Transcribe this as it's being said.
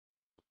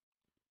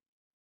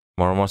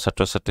মৰমৰ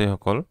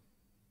ছাত্ৰ-ছাত্ৰীসকল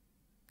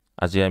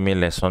আজি আমি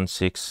লেসন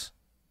 6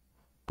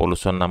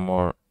 পলিউশন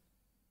নামৰ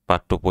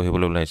পাঠটো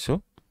পঢ়িবলৈ ওলাইছো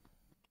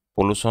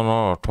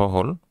পলিউশনৰ অৰ্থ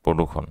হ'ল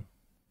প্ৰদূষণ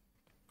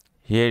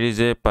Here is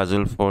a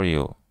puzzle for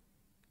you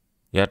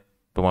ইয়াত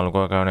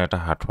তোমালোকৰ কাৰণে এটা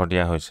হাতৰ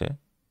দিয়া হৈছে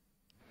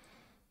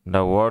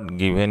The word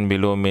given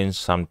below means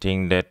something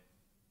that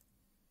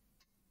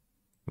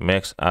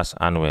makes us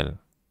unwell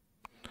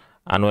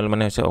unwell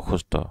মানে হৈছে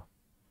অসুস্থ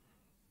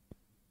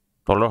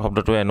তলৰ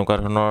শব্দটো এনেকুৱা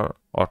ধৰণৰ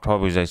অৰ্থ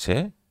বুজাইছে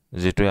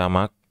যেটো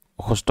আমাক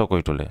অসুস্থ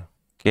কৰি তোলে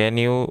Can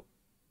you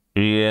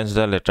rearrange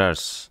the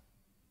letters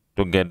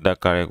to get the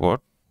correct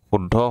word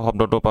শুদ্ধ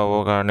শব্দটো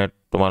পাবৰ কাৰণে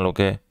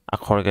তোমালোকে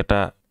আখৰকেইটা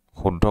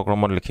শুদ্ধ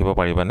ক্ৰমত লিখিব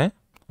পাৰিবানে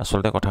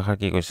আসলতে কথাষাৰ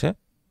কি কৈছে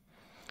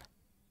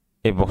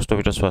এই বক্সটোৰ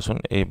ভিতৰত চোৱাচোন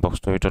এই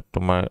বক্সটোৰ ভিতৰত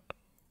তোমাৰ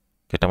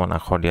কেইটামান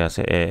আখৰ দিয়া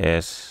আছে A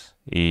S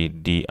E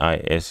D I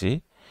S E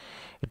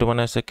এটো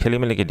মানে আছে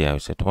খেলিমেলিকে দিয়া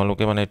হৈছে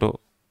তোমালোকে মানে এটো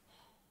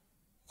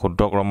শুদ্ধ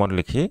ক্ৰমত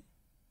লিখি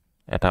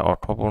এটা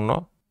অৰ্থপূৰ্ণ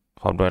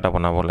শব্দ এটা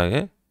বনাব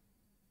লাগে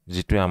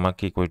যেটো আমাক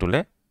কি কৰি তোলে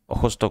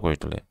অসুস্থ কৰি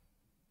তোলে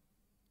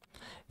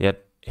ইয়াত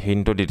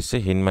হিনটো দি দিছে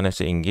হিন মানে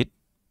আছে ইংগিত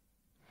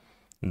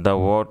The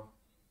word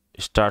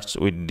starts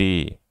with D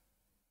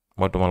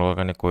মই তোমালোকৰ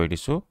কাৰণে কৈ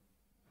দিছো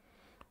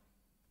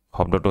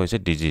শব্দটো হৈছে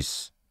disease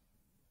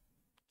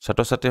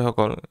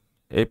ছাত্ৰ-ছাত্ৰীসকল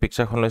এই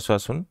পিকচাৰখন লৈ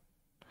চোৱাচোন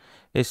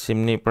এই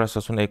চিমনিৰ পৰা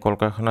চোৱাচোন এই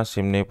কলকাৰখানা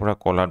চিমনিৰ পৰা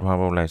কলা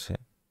ধোঁৱাবোৰ ওলাইছে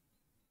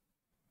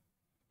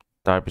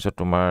তাৰ পিছত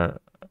তোমাৰ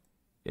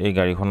এই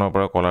গাড়ীখনৰ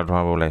পৰা কলা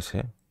ধোঁৱাবোৰ ওলাইছে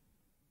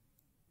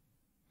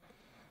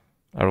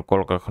আৰু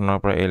কলকাৰখানাৰ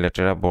পৰা এই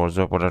লেতেৰা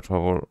বৰ্জ্য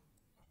পদাৰ্থবোৰ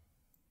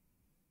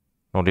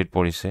নদীত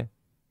পৰিছে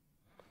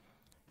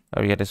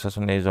আৰু ইয়াতে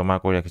চোৱাচোন এই জমা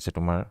কৰি ৰাখিছে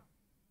তোমাৰ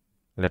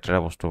লেতেৰা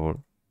বস্তুবোৰ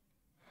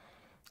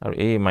আৰু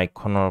এই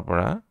মাইকখনৰ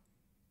পৰা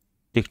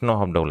তীক্ষ্ণ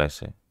শব্দ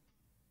ওলাইছে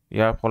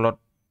ইয়াৰ ফলত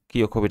কি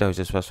অসুবিধা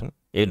হৈছে চোৱাচোন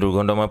এই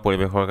দুৰ্গন্ধময়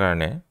পৰিৱেশৰ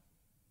কাৰণে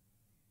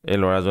এই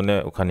ল'ৰাজনে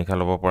উশাহ নিশাহ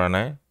ল'ব পৰা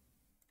নাই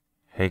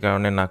সেই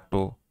কাৰণে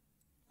নাকটো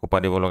কোপা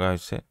দিব লগা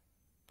হৈছে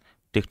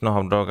তীক্ষ্ণ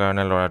শব্দৰ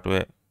কাৰণে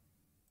ল'ৰাটোৱে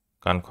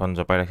কাণখন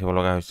জপাই ৰাখিব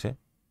লগা হৈছে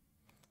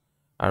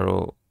আৰু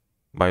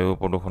বায়ু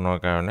প্ৰদূষণৰ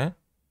কাৰণে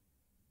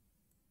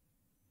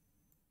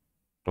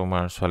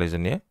তোমাৰ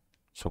ছোৱালীজনীয়ে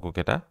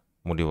চকুকেটা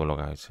মুদিব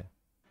লগা হৈছে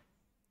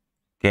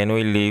Can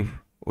we live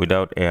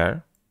without air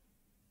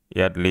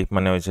ইয়াত live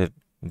মানে হৈছে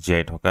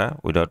জীয়াই থকা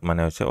without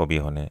মানে হৈছে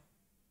অবিহনে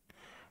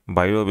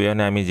বায়ু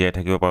অবিহনে আমি জীয়াই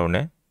থাকিব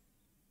পাৰোনে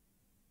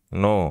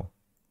No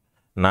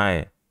নাই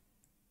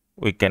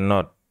we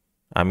cannot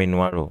আমি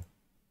নোৱাৰো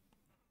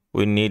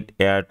We need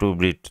air to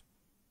breathe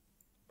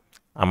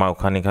আমাৰ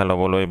উশাহ নিশাহ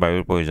ল'বলৈ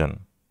বায়ুৰ প্ৰয়োজন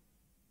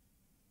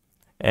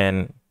And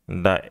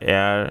the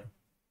air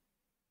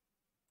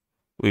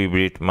we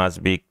breathe must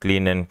be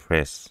clean and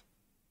fresh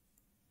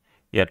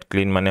ইয়াত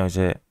clean মানে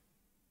হৈছে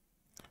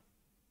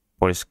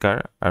পৰিষ্কাৰ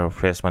আৰু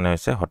fresh মানে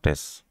হৈছে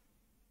সতেজ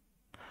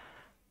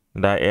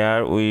The air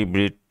we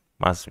breathe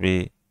must be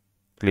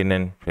clean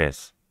and fresh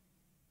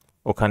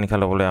উশাহ নিশাহ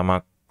ল'বলৈ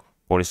আমাক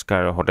পৰিষ্কাৰ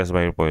আৰু সতেজ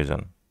বায়ুৰ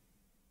প্ৰয়োজন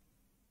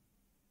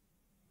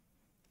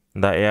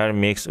The air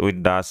mixed with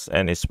dust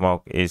and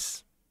smoke is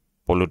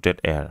polluted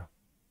air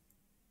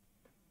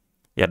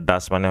ইয়াত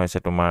dust মানে হৈছে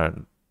তোমাৰ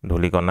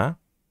ধূলিকণা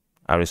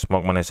আৰু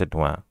smoke মানে হৈছে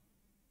ধোঁৱা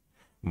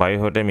বায়ুৰ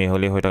সৈতে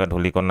মিহলি হৈ থকা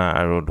ধূলিকণা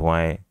আৰু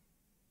ধোঁৱাই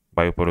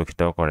বায়ু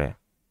প্ৰদূষিত কৰে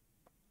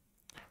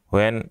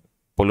When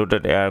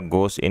polluted air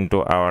goes into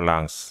our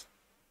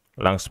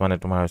lungs মানে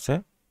তোমাৰ হৈছে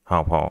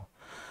হাঁওফাঁও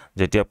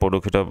যেতিয়া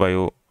প্ৰদূষিত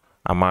বায়ু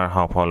আমাৰ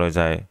হাঁওফাঁওলৈ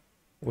যায়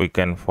we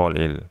can fall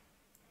ill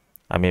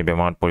আমি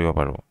বেমাৰত পৰিব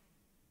পাৰোঁ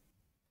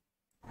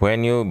When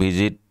you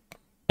visit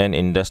an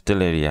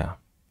industrial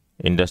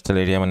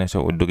area মানে হৈছে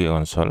উদ্যোগিক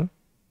অঞ্চল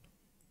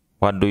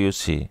What do you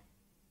see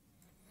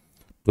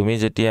তুমি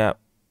যেতিয়া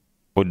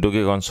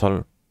উদ্যোগিক অঞ্চল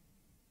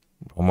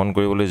ভ্ৰমণ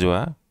কৰিবলৈ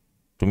যোৱা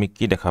তুমি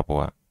কি দেখা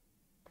পোৱা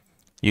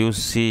You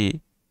see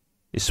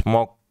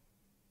smoke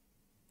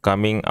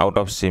coming out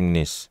of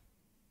chimneys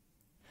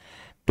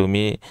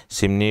তুমি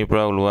চিমনিৰ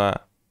পৰা ওলোৱা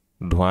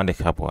ধোঁৱা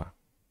দেখা পোৱা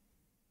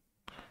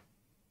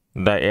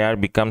The air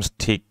becomes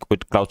thick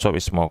with clouds of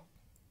smoke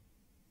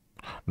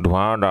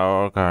ধোঁৱাৰ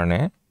ডাৱৰৰ কাৰণে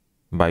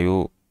বায়ু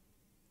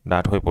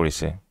ডাঠ হৈ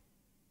পৰিছে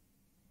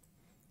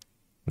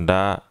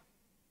The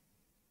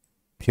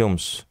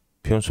fumes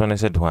মানে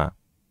হৈছে ধোঁৱা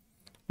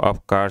of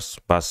cars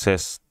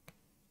buses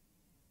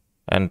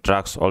and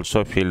trucks also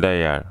fill the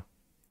air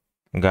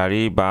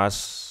গাড়ী বাছ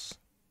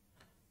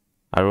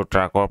আৰু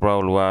ট্ৰাকৰ পৰা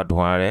ওলোৱা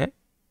ধোঁৱাৰে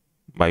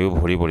বায়ু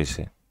ভৰি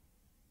পৰিছে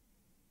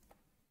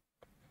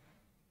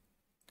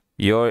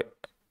Your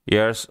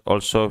ears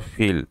also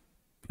fill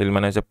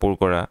মানে হৈছে পুৰ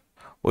কৰা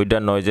with the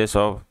noises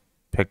of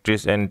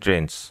factories and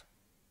trains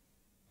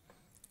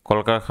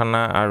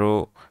কলকাৰখানা আৰু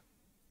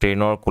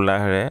ট্ৰেইনৰ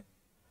কোলাহলেৰে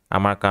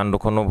আমাৰ কাণ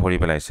দুখনো ভৰি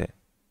পেলাইছে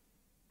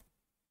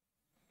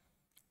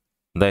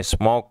The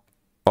smoke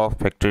of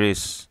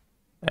factories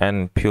and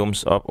fumes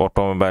of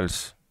automobiles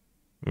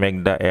make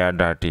the air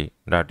dirty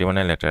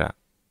মানে লেতেৰা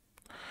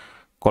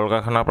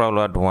কলকাৰখানাৰ পৰা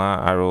ওলোৱা ধোঁৱা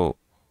আৰু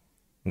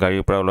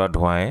গাড়ীৰ পৰা ওলোৱা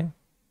ধোঁৱাই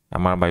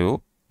আমাৰ বায়ু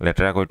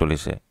লেতেৰা কৰি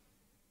তুলিছে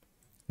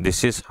This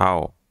is how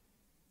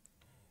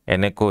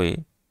এনেকৈ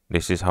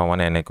this is how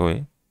মানে এনেকৈ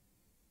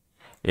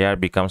air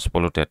becomes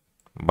polluted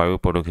বায়ু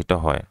প্ৰদূষিত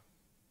হয়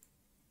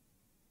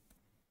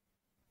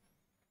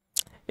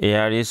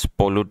air is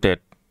polluted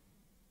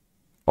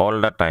all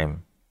the time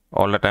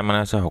মানে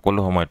আছে সকলো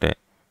সময়তে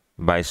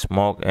by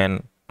smoke and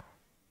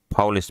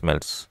foul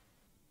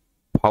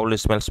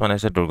smells মানে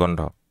আছে দুৰ্গন্ধ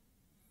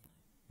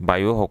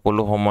বায়ু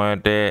সকলো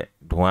সময়তে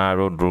ধোঁৱা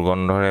আৰু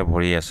দুৰ্গন্ধৰে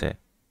ভৰি আছে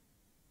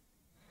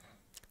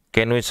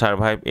can we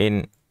survive in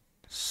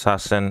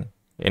such an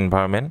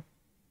environment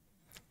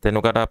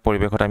তেনেকুৱা এটা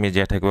পৰিৱেশত আমি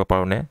জীয়াই থাকিব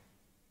পাৰোঁনে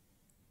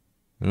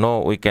no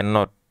we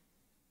cannot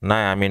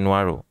নাই আমি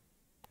নোৱাৰো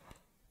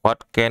what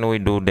can we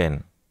do then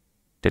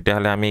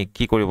তেতিয়াহলে আমি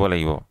কি কৰিব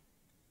লাগিব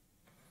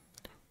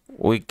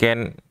we can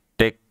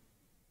take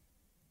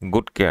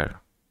good care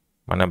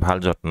মানে ভাল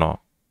যত্ন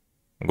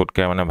good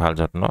care মানে ভাল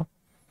যত্ন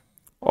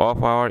of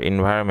our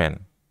environment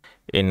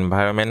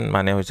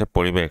মানে হৈছে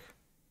পৰিৱেশ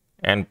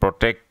and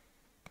protect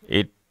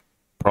it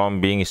from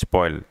being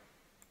spoiled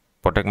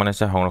protect মানে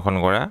হৈছে সংৰক্ষণ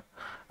কৰা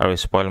আৰু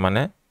spoil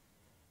মানে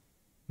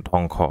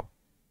ধ্বংস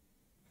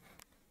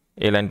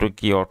এই লাইনটোৰ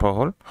কি অৰ্থ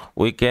হ'ল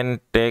we can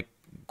take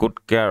good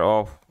care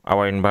of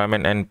our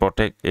environment and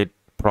protect it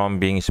from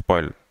being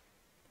spoiled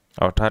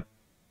অৰ্থাৎ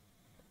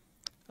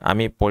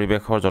আমি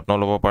পৰিৱেশৰ যত্ন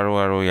ল'ব পাৰোঁ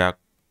আৰু ইয়াক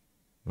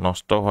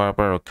নষ্ট হোৱাৰ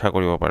পৰা ৰক্ষা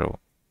কৰিব পাৰোঁ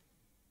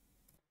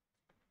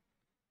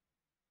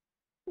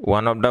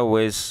One of the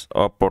ways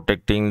of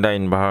protecting the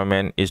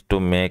environment is to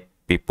make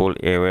people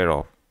aware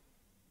of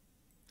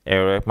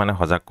মানে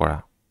সজাগ কৰা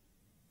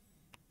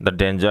the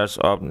dangers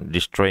of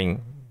destroying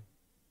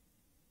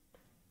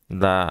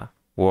the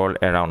world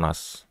around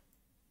us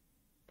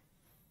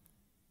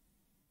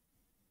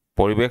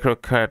পৰিৱেশ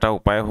ৰক্ষাৰ এটা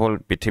উপায় হ'ল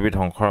পৃথিৱী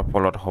ধ্বংসৰ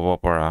ফলত হ'ব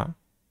পৰা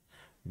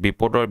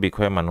বিপদৰ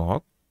বিষয়ে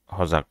মানুহক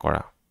সজাগ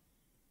কৰা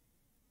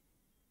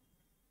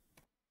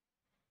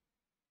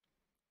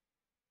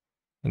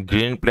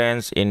Green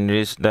plants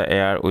enrich the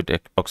air with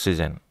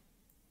oxygen.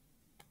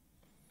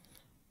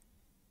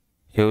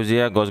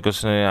 সেউজীয়া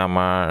গছ-গছনিয়ে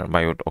আমাৰ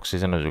বায়ুত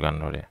অক্সিজেনৰ যোগান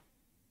ধৰে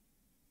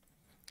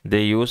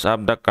They use up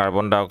the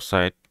carbon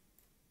dioxide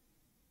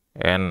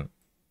and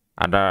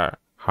other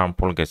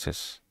harmful gases.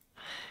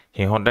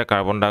 সিহঁতে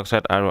কাৰ্বন ডাই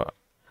অক্সাইড আৰু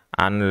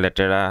আন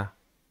লেতেৰা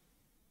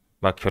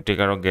বা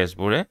ক্ষতিকাৰক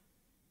গেছবোৰে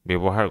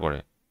ব্যৱহাৰ কৰে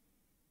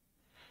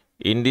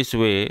In this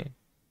way,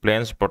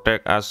 plants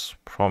protect us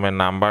from a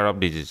number of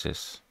diseases.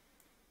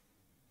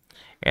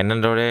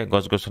 এনেদৰে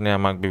গছ-গছনিয়ে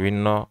আমাক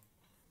বিভিন্ন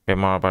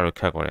বেমাৰৰ পৰা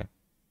ৰক্ষা কৰে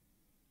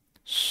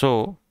So,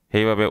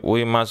 সেইবাবে we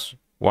must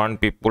warn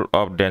people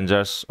of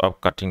dangers of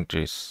cutting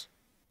trees.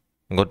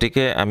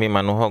 গতিকে আমি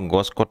মানুহক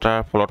গছ কটাৰ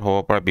ফলত হ'ব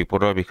পৰা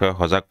বিপদৰ বিষয়ে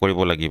সজাগ কৰিব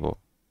লাগিব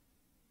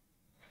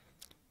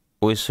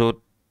We should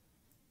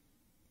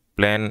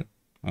plant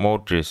more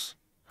trees.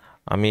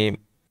 আমি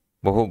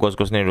বহু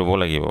গছ-গছনি ৰুব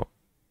লাগিব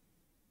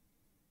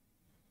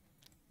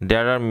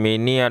There are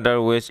many other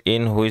ways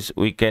in which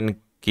we can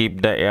keep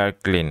the air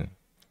clean.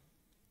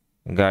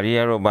 গাড়ী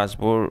আৰু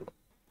বাছবোৰ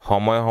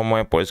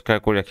সময়ে পৰিষ্কাৰ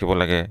কৰি ৰাখিব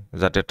লাগে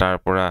যাতে তাৰ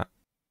পৰা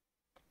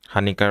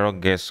হানিকাৰক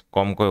গেছ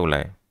কমকৈ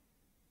ওলায়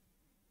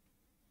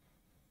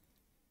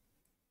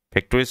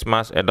Factories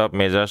must adopt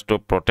measures to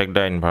protect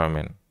the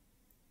environment.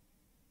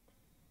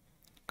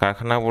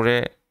 কাৰখানাবোৰে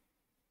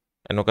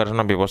এনেকুৱা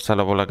ধৰণৰ ব্যৱস্থা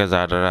ল'ব লাগে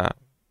যাৰ দ্বাৰা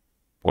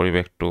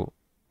পৰিৱেশটো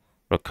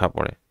ৰক্ষা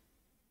পৰে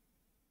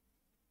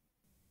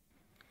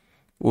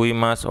We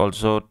must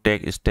also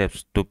take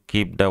steps to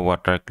keep the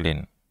water clean.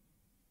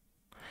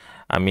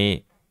 আমি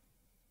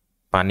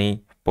পানী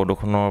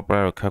প্ৰদূষণৰ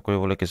পৰা ৰক্ষা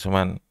কৰিবলৈ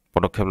কিছুমান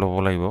পদক্ষেপ ল'ব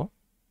লাগিব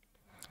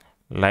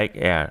Like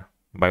air,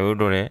 বায়ুৰ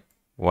দৰে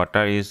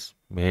water is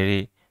very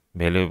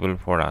valuable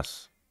for us.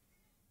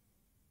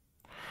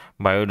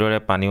 বায়ুৰ দৰে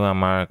পানীও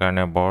আমাৰ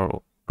কাৰণে বৰ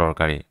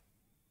দৰকাৰী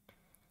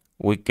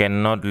We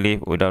cannot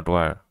live without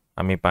water.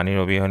 আমি পানীৰ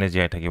অবিহনে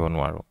জীয়াই থাকিব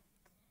নোৱাৰো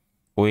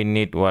We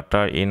need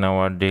water in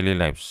our daily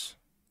lives.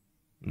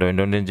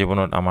 দৈনন্দিন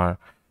জীৱনত আমাৰ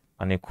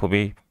পানী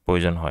খুবেই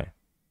প্ৰয়োজন হয়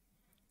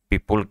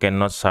People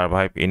cannot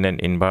survive in an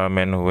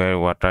environment where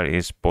water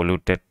is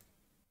polluted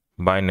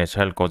by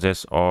natural causes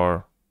or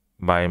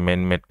by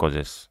man-made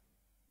causes.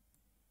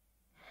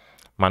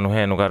 মানুহে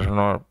এনেকুৱা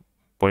ধৰণৰ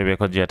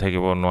পৰিৱেশত জীয়াই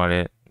থাকিব নোৱাৰে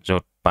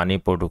য'ত পানী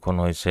প্ৰদূষণ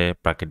হৈছে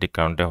প্ৰাকৃতিক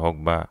কাৰণতে হওক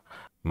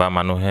বা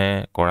মানুহে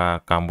কৰা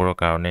কামবোৰৰ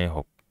কাৰণেই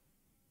হওক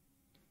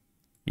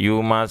You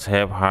must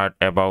have heard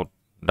about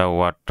the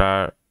water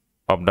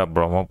of the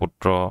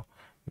Brahmaputra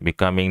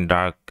becoming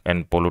dark and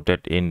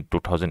polluted in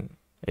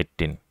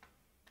 2018.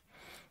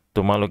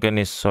 তোমালোকে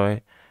নিশ্চয়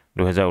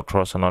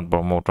 2018 চনত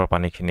ব্ৰহ্মপুত্ৰৰ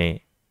পানীখিনি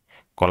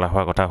কলা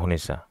হোৱাৰ কথা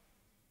শুনিছা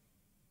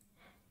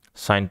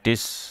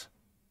Scientists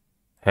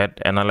had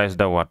analyzed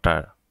the water.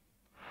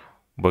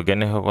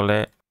 বৈজ্ঞানিকসকলে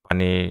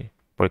পানী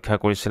পৰীক্ষা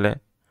কৰিছিলে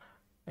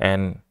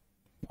and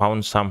found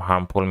some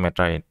harmful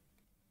matter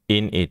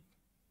in it.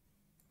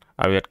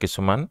 আৰু ইয়াত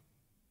কিছুমান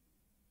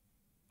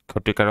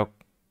ক্ষতিকাৰক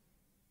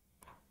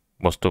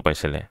বস্তু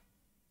পাইছিলে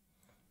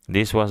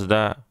This was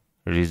the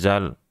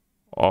result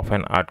of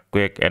an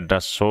earthquake at the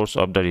source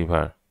of the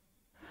river.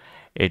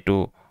 এইটো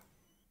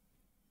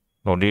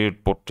নদীৰ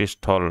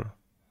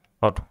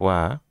উৎপত্তিস্থলত হোৱা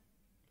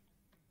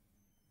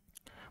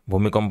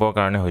ভূমিকম্পৰ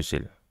কাৰণে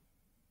হৈছিল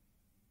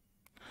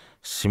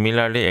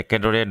Similarly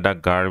একেদৰে the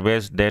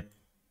garbage that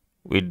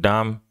we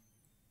dump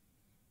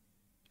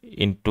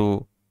into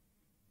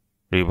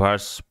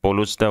rivers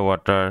pollutes the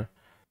water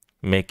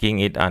making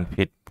it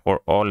unfit for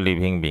all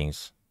living beings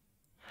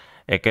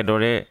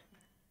একেদৰে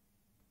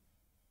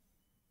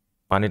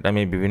পানীত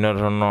আমি বিভিন্ন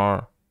ধৰণৰ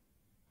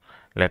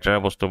লেতেৰা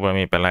বস্তুবোৰ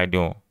আমি পেলাই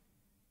দিওঁ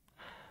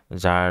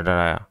যাৰ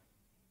দ্বাৰা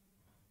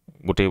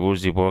গোটেইবোৰ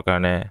জীৱৰ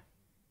কাৰণে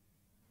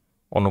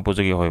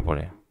অনুপযোগী হৈ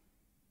পৰে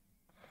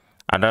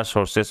Other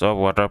sources of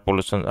water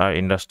pollution are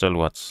industrial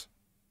waste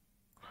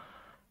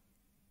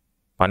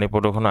পানী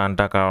প্ৰদূষণৰ আন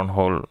এটা কাৰণ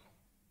হ'ল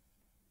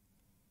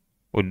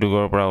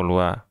উদ্যোগৰ পৰা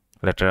ওলোৱা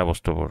লেতেৰা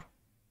বস্তুবোৰ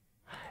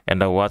and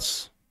the waste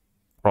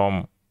from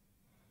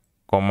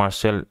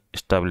commercial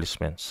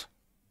establishments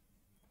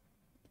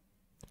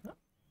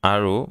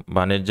আৰু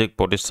বাণিজ্যিক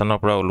প্ৰতিষ্ঠানৰ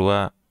পৰা ওলোৱা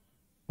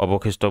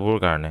অৱশিষ্টবোৰ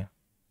কাৰণে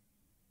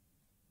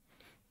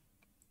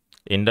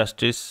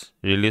Industries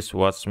release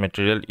waste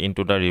material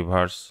into the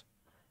rivers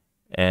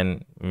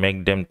and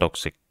make them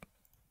toxic.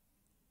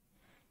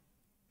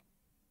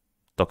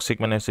 Toxic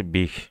মানে হৈছে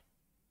বিষ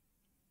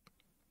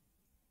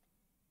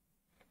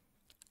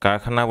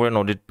কাৰখানাবোৰে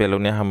নদীত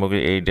পেলনীয়া সামগ্ৰী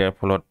এৰি দিয়াৰ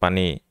ফলত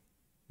পানী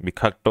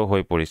বিষাক্ত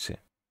হৈ পৰিছে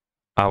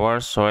Our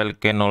soil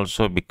can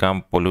also become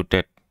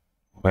polluted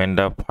when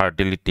the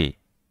fertility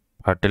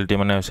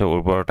মানে হৈছে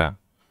উৰ্বৰতা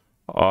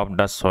of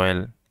the soil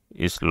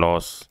is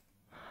lost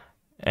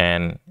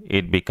and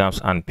it becomes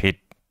unfit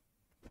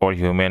for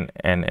human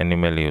and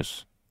animal use.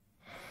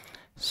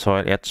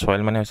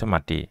 Soil মানে হৈছে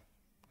মাটি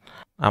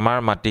আমাৰ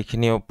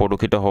মাটিখিনিও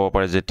প্ৰদূষিত হ'ব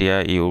পাৰে যেতিয়া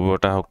ই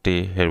উৰ্বৰতা শক্তি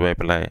হেৰুৱাই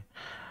পেলাই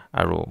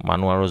আৰু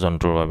মানুহ আৰু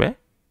জন্তুৰ বাবে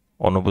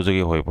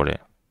অনুপযোগী হৈ পৰে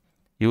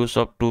Use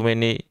of too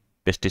many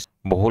pesticides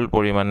বহুল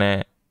পৰিমাণে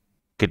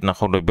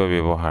কীটনাশক দ্ৰব্য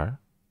ব্যৱহাৰ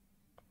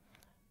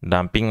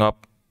Dumping of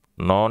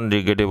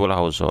non-degradable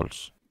households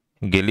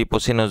গেলি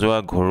পচি নোযোৱা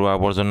ঘৰুৱা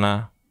আৱৰ্জনা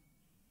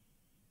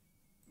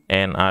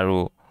and আৰু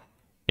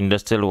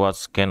industrial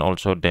waste can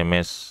also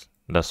damage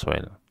the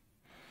soil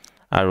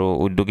আৰু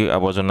উদ্যোগিক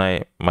আৱৰ্জনাই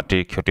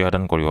মাটিৰ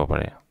ক্ষতিসাধন কৰিব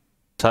পাৰে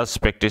Such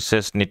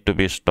practices need to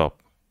be stopped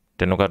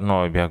তেনেকুৱা ধৰণৰ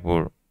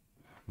অভ্যাসবোৰ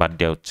বাদ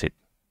দিয়া উচিত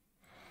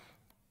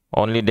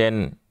Only then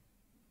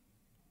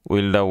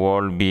will the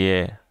world be a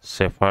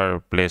safer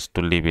place to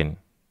live in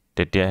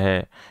তেতিয়াহে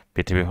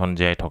পৃথিৱীখন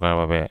জীয়াই থকাৰ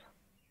বাবে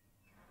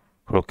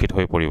সুৰক্ষিত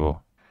হৈ পৰিব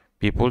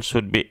People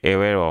should be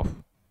aware of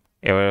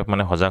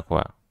মানে সজাগ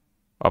হোৱা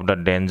of the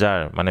danger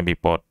মানে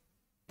বিপদ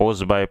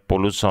posed by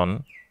pollution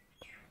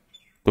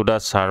to the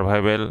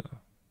survival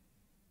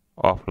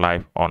of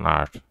life on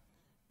earth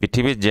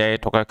পৃথিৱীত জীয়াই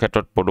থকাৰ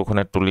ক্ষেত্ৰত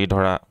প্ৰদূষণে তুলি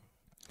ধৰা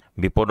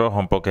বিপদৰ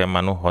সম্পৰ্কে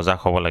মানুহ সজাগ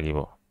হ'ব লাগিব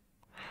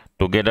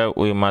Together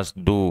we must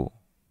do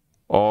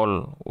all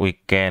we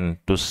can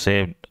to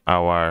save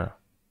our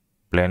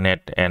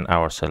planet and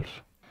ourselves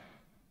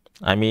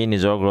আমি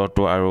নিজৰ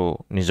গ্ৰহটো আৰু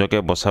নিজকে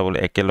বচাবলৈ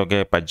একেলগে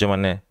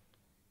পাৰ্যমানে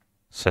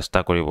চেষ্টা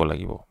কৰিব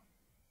লাগিব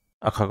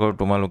আশা কৰোঁ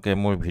তোমালোকে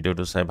মোৰ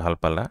ভিডিঅ'টো চাই ভাল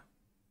পালা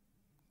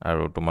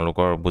আৰু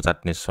তোমালোকৰ বুজাত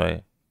নিশ্চয়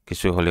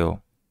কিছু হ'লেও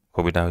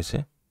সুবিধা হৈছে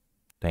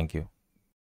Thank you